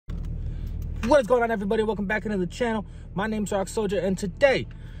What is going on, everybody? Welcome back into the channel. My name's Rock Soldier, and today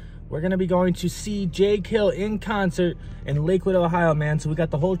we're gonna be going to see Jake Hill in concert in Lakewood, Ohio, man. So we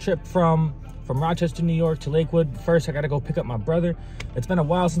got the whole trip from Rochester, New York to Lakewood. First, I gotta go pick up my brother. It's been a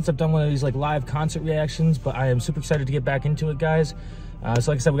while since I've done one of these like live concert reactions, but I am super excited to get back into it, guys.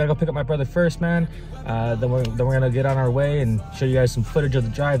 So like I said, we gotta go pick up my brother first, man. Then we're gonna get on our way and show you guys some footage of the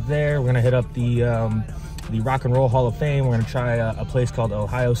drive there. We're gonna hit up the Rock and Roll Hall of Fame. We're gonna try a place called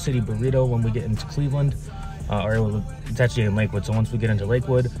Ohio City Burrito when we get into Cleveland, or it's actually in Lakewood. So once we get into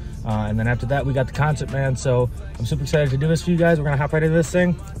Lakewood, and then after that, we got the concert, man. So I'm super excited to do this for you guys. We're gonna hop right into this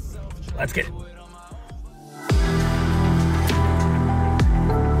thing. Let's get it.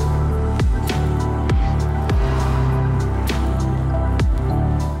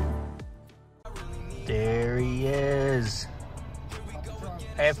 There he is.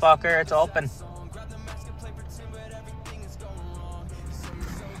 Hey, fucker, it's open.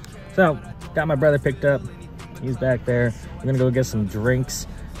 So, got my brother picked up. He's back there. We're gonna go get some drinks,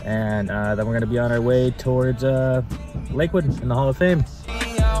 and then we're gonna be on our way towards Lakewood in the Hall of Fame.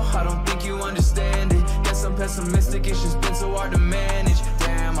 I don't think you understand it. Guess I'm pessimistic, it's just been so hard to manage.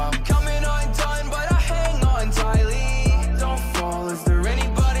 Damn, I'm coming undone, but I hang on tightly. Don't fall, is there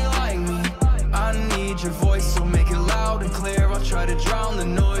anybody like me? I need your voice, so make it loud and clear. I'll try to drown the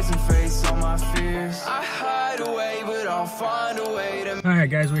noise and face all my fears. I hide away, but I'll find a way to... All right,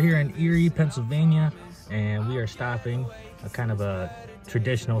 guys, we're here in Erie, Pennsylvania, and we are stopping. A kind of a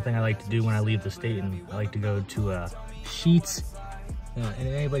traditional thing I like to do when I leave the state, and I like to go to Sheetz. And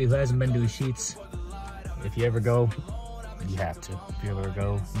anybody who hasn't been to a Sheetz, if you ever go, you have to. If you ever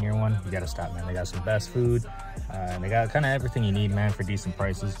go near one, you gotta stop, man. They got some best food, and they got kind of everything you need, man, for decent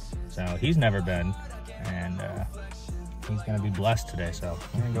prices. So he's never been, and he's gonna be blessed today, so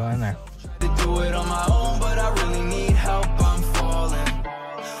I'm gonna go in there. Do it on my own, but I really need help. I'm falling.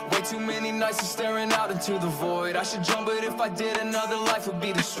 Way too many nights of staring out into the void. I should jump, but if I did, another life would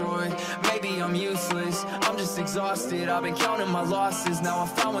be destroyed. Maybe I'm useless, I'm just exhausted. I've been counting my losses, now I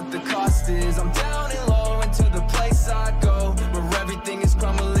found what the cost is. I'm down and low into the place I go, where everything is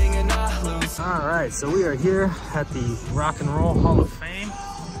crumbling and I lose. All right, so we are here at the Rock and Roll Hall of Fame.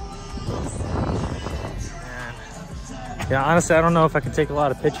 And yeah, honestly, I don't know if I can take a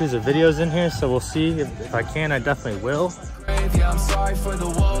lot of pictures or videos in here, so we'll see. If I can, I definitely will. Yeah, I'm sorry for the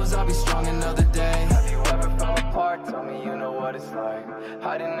woes, I'll be strong another day. Have you ever fell apart? Tell me you know what it's like.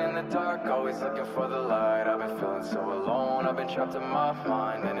 Hiding in the dark, always looking for the light. I've been feeling so alone, I've been trapped in my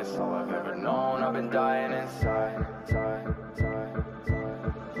mind, and it's all I've ever known. I've been dying inside.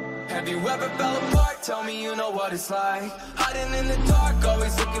 Have you ever fell apart? Tell me you know what it's like. Hiding in the dark,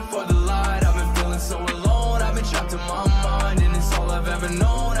 always looking for the light. I've been feeling so alone, I've been trapped in my mind, and it's all I've ever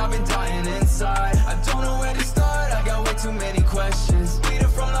known. I've been dying inside. I don't know where to start, I got way too many questions. Bleeding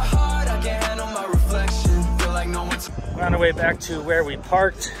from the heart, I can't handle my reflection. Feel like no one's... We're on our way back to where we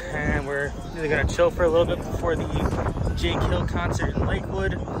parked, and we're either gonna chill for a little bit before the Jake Hill concert in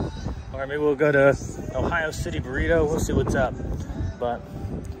Lakewood, or maybe we'll go to Ohio City Burrito. We'll see what's up, but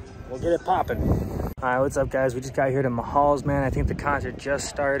we'll get it popping. All right, what's up, guys? We just got here to Mahal's, man. I think the concert just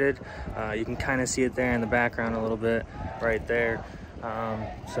started. You can kind of see it there in the background a little bit, right there.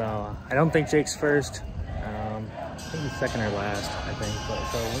 So I don't think Jake's first. I think he's second or last, I think. But,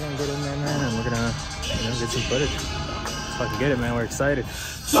 so we're gonna get in there, man, and we're gonna, get some footage. Let's fucking get it, man. We're excited.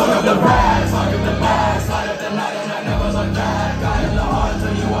 Talk up the past, talk up the past, light up the night and I never look back. I am the heart, so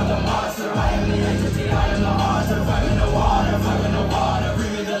you are the monster. I am the entity, I am the altar. Fire in the water, fire in the water.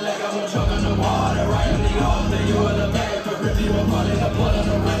 Bring me the leg, I will choke on the water. I am the altar, you are the vapor. Rip you apart in the blood of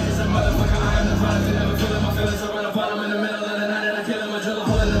the rain. It's a motherfucker, I am the product. You never feeling my feelings, so run apart. I'm in the middle of the night and I kill him. I drill a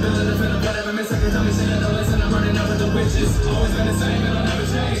hole in the building, the film. Got every miss, I can tell me shit and don't listen. I'm running up with the witches. Always been the same and I'll never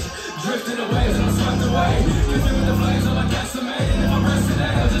change. Drifting away and I'm swept away. Consuming the flames of my decimate. And if I'm resting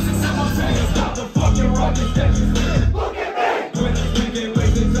today, I'll just accept my pain. Stop the fucking rocket that you live. Look at me! When I'm thinking,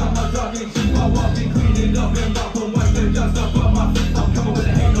 waking up, my talking, keep my walking, cleaning up and mop and wipe the dust up on my feet. I'm coming with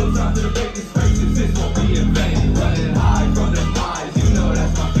a halo, time to the vacant spaces. This won't be in vain. Running high from the highs, you know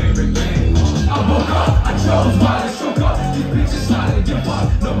that's my favorite game. I woke up, I chose violence, shook up. These bitches trying to give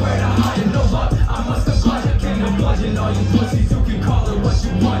up. Nowhere to hide and no luck. I must have blood, I came to bludgeon all you pussies. You can call it what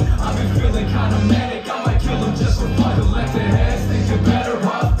you want. I've been feeling kinda manic, I might kill them just for fun. Collected heads, think you're better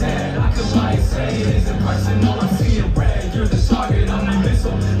off dead. I could lie and say it isn't personal, I'm seeing red. You're the target, I'm the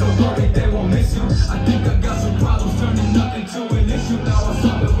missile. Don't worry, they won't miss you. I think I got some problems, turning nothing to an issue. Now I'm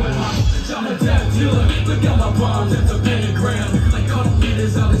solving with I'm a death dealer. Look at my bombs, it's a pentagram. Like all the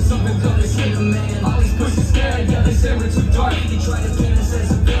leaders, all this something gonna save a man. All these pussies scared, yeah, they say we're too dark. They try to paint us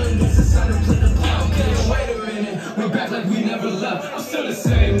as a villain, it's a sign to play the part. Okay, wait a minute, we're back like we never left. I'm still the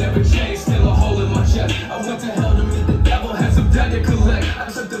same, never changed, still a went to hell to meet the devil, had some debt to collect. I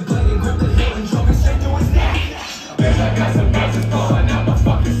took the blade and gripped the hill and drove it straight through his neck. Bitch, I got some buzzes blowing out my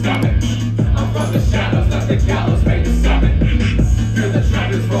fucking stomach. I'm from the shadows, left the gallows, made the summit. Feel the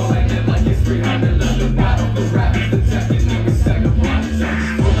trumpets rolling in like it's 300. Left the battle, the rapids, the tech, and then we sang a blind song.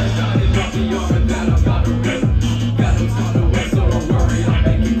 Full of Johnny, lucky over that I'm about to rip. Got them on the way, so don't worry, I'll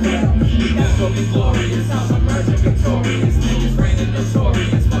make it clear. The death will be glorious, I'm emerging victorious. Niggas reigning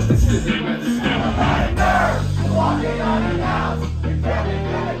notorious, fuck the shit they read the story. Walking on an ounce, you can't be in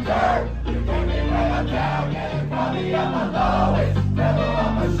the dirt. You can't be way up down, yeah, you probably at my lowest. Never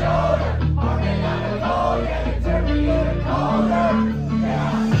on my shoulder, walking on the cold, yeah, you turn me even colder.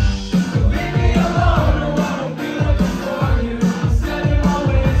 Yeah. Leave me alone, or I don't be looking for you. I'm setting my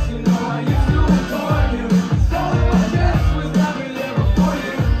ways, you know I used to adore you. Stolen my chest was not me there before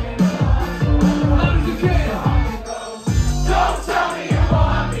you. How did you get it? Don't tell me you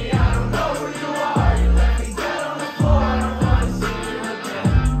want me, I don't know who you are. You let me dead on the floor, I don't wanna see you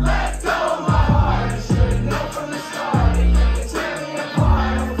again. Let go of my heart, I should've known from the start. You can tear me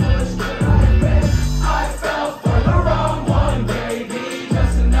apart, how foolish could I have been? I fell for the wrong one, baby.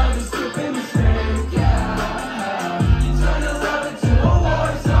 Just another stupid mistake, yeah. You turned a love into a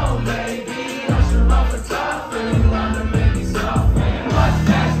war zone, baby. I should run for top and you learn to make me soften.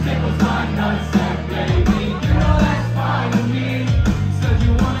 Mustache tickles my nutsack, baby. You know that's fine with me. Said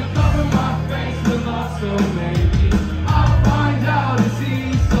you wanna cover my face with also maybe I'll find out it's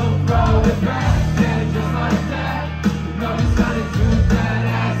easy, so throw it back. Then just like that, no decided to that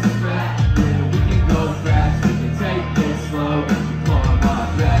ass is fat. Yeah, we can go fast, we can take this slow. You pull on my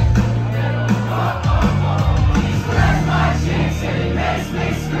back. Scratch my cheeks and it makes me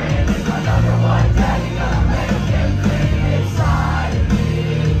scream. It's my number one daddy, gonna make him clean inside of me.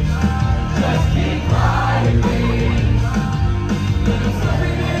 Just keep riding me. Little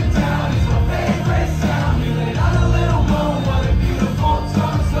slipping it down is my favorite sound. You laid on a little moon, what a beautiful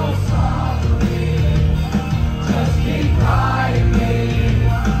tongue, so softly. Just keep riding me.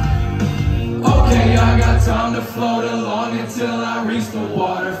 Okay, I got time to float along until I reach the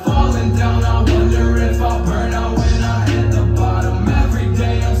water. Falling down, I wonder if I'll burn out when I hit the bottom. Every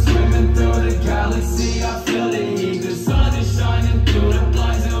day I'm swimming through the galaxy, I feel the heat. The sun is shining through the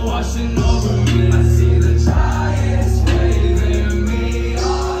blinds and washing over me. I see the giants waving me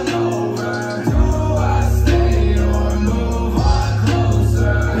on over. Do I stay or move on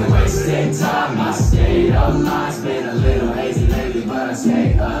closer? Wasting time, I stayed alive. It's been a little hazy lately, but I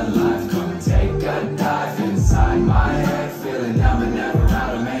stay alive. Come take a dive inside my head. Feeling down but never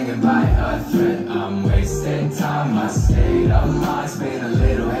out, I'm hanging by a thread. I'm wasting time, I stayed alive. It's been a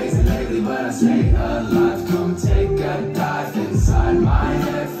little hazy lately, but I stay alive. Come take a dive inside my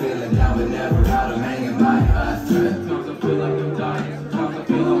head. Feeling down but never out, I'm hanging by a thread. Sometimes I feel like I'm dying, sometimes I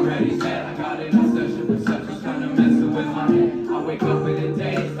feel already dead. I got an obsession, perception's kinda messing with my head. I wake up in the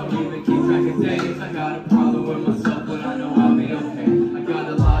days, don't even keep track of days. I got a problem with myself, but I know I'll be okay. I got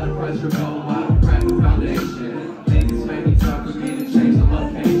a lot of pressure, but I don't crack the foundation. Niggas make me talk for me to change the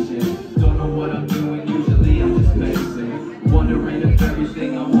location. Don't know what I'm doing, usually I'm just pacing. Wondering if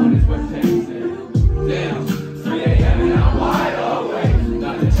everything I want is worth chasing. Damn, 3 a.m. and I'm wide awake.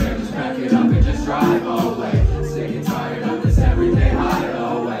 Nothing changes, pack it up and just drive away. Sick and tired of this everyday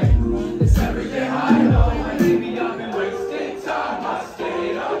hideaway. This everyday hideaway. Maybe I've been wasting time, I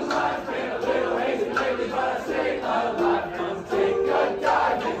stayed alive. Been a little hazy lately, but I stayed alive. Come take a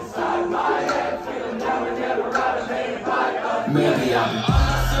dive inside my head. Feeling down and never out of bed by a maybe I'm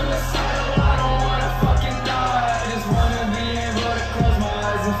not suicidal, I don't wanna fucking die. I just wanna be able to close my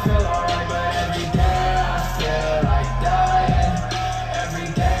eyes and feel alright. But every day I feel like dying. Every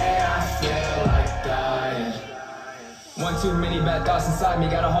day I feel like dying. One too many bad thoughts inside me.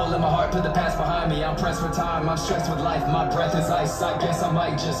 Got a hole in my heart, put the past behind me. I'm pressed for time, I'm stressed with life. My breath is ice, I guess I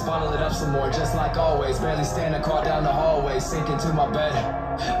might just bottle it up some more. Just like always, barely stand a car down the hallway. Sink into my bed,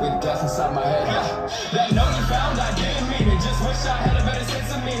 with death inside my head. That note you found, I didn't mean it. Just wish I had a better sense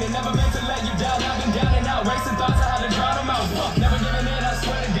of meaning. Never meant to let you down, I've been down and out. Racing thoughts, I had to drown them out. Fuck, never giving in, I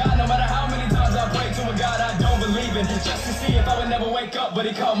swear to God. No matter how many times I pray to a God I don't believe in. Just to see if I would never wake up, but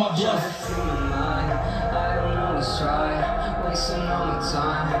he called my bluff. I don't always try, wasting all my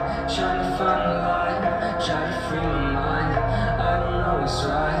time, trying to find the light, try to free my mind. I don't always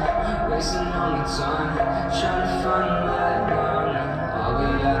try, wasting all my time, trying to find the light. I'll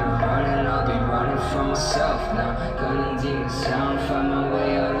be out of running, I'll be running from myself now. Gonna demons down, find my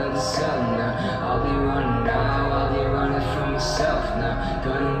way out of the cell now. I'll be running now, I'll be running from myself now.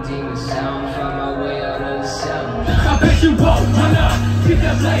 Gonna demons down, find my way out of the cell now. I bet you won't run up, keep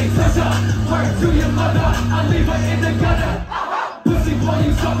that blade tucked up. Word to your mother, I'll leave her in the gutter. Pussy boy,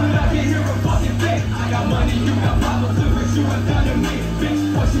 you talking, I can hear a fucking thing. got money, you got problems, look what you have done to me.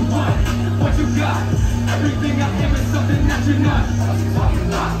 Bitch, what you want, what you got? Everything I am is something that you're not.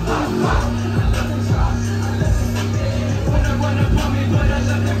 Run up on me, but I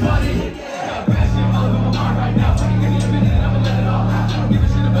left it funny. Got bad shit all over my mind right now. Fucking give me a minute and I'ma let it all out. I don't give a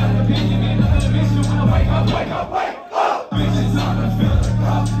shit about your opinion, man. Nothing to be sure when I wake up, wake up, wake up. Bitches on the feeling the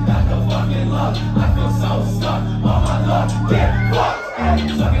crowd, got no fucking love. I feel so stuck, all my love, get fucked.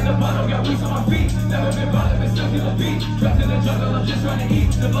 Stuck in the bottle, got weeks on my feet. Never been bothered, been stuck in the beat. Trapped in the jungle, I'm just trying to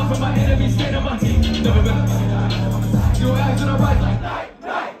eat. The blood from my enemies, staying on my feet. Never been your eyes on the right like night.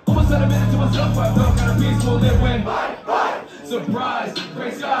 Almost had a minute to myself, I felt kind of peaceful. It went bye. Surprise,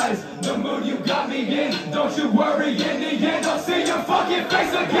 gray skies, the mood you got me in. Don't you worry, in the end I'll see your fucking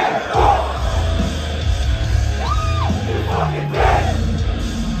face again. You fucking dead.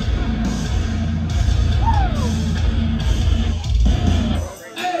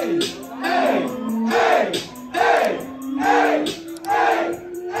 Hey, hey, hey, hey, hey, hey,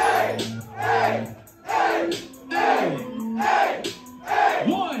 hey, hey, hey, hey, hey, hey.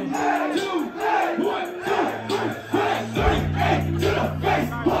 1, 2, 1, 2, 3, 38 to the face,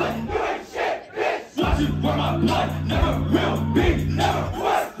 bullet. You ain't shit, bitch. Watch you for my blood, never will be, never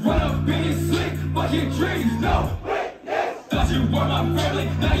was. Run up in your sleep, fucking dreams, no witness. Thought you were my family,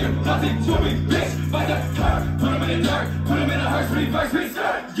 now you're nothing to me, bitch. By the curb, put him in the dirt, put him in a hearse, reverse,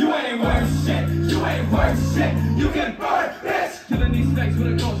 reserve. You ain't worth shit, you ain't worth shit. You can burn, bitch. Killing these snakes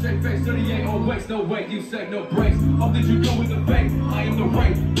with a cold straight face. 38 oh waste, no wait, you said no breaks. Hope that you go with the fake. I am the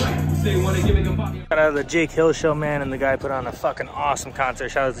right. Say you wanna give me the pocket. Shout out to the Jake Hill show, man, and the guy put on a fucking awesome concert.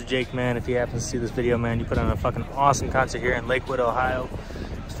 Shout out to Jake, man. If you happen to see this video, man, you put on a fucking awesome concert here in Lakewood, Ohio.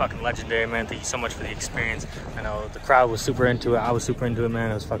 It's fucking legendary, man. Thank you so much for the experience. I know the crowd was super into it. I was super into it,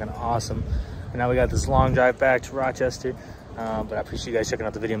 man. It was fucking awesome. And now we got this long drive back to Rochester. But I appreciate you guys checking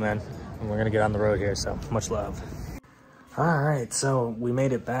out the video, man. And we're gonna get on the road here, so much love. All right, so we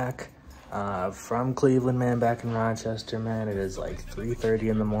made it back from Cleveland, man, back in Rochester, man. It is like 3:30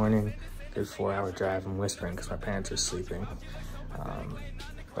 in the morning. Good 4-hour drive. I'm whispering because my parents are sleeping.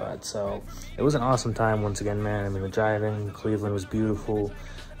 But so it was an awesome time once again, man. I mean, the driving, Cleveland was beautiful,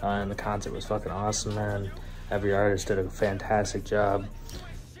 and the concert was fucking awesome, man. Every artist did a fantastic job,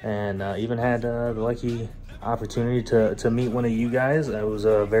 and even had the lucky opportunity to meet one of you guys. It was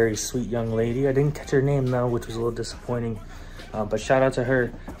a very sweet young lady. I didn't catch her name though, which was a little disappointing. But shout out to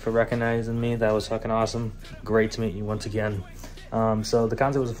her for recognizing me. That was fucking awesome. Great to meet you once again. So the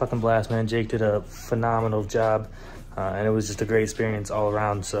concert was a fucking blast, man. Jake did a phenomenal job, and it was just a great experience all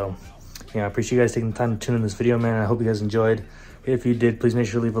around. So, I appreciate you guys taking the time to tune in this video, man. I hope you guys enjoyed. If you did, please make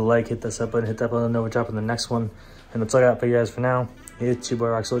sure to leave a like, hit that sub button, hit that button, and know we're dropping the next one. And that's all I got for you guys for now. It's your boy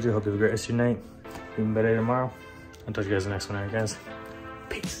Rock Soldier. Hope you have a great rest of your night. Even better tomorrow. I'll talk to you guys in the next one, alright guys?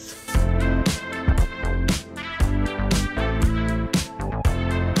 Peace.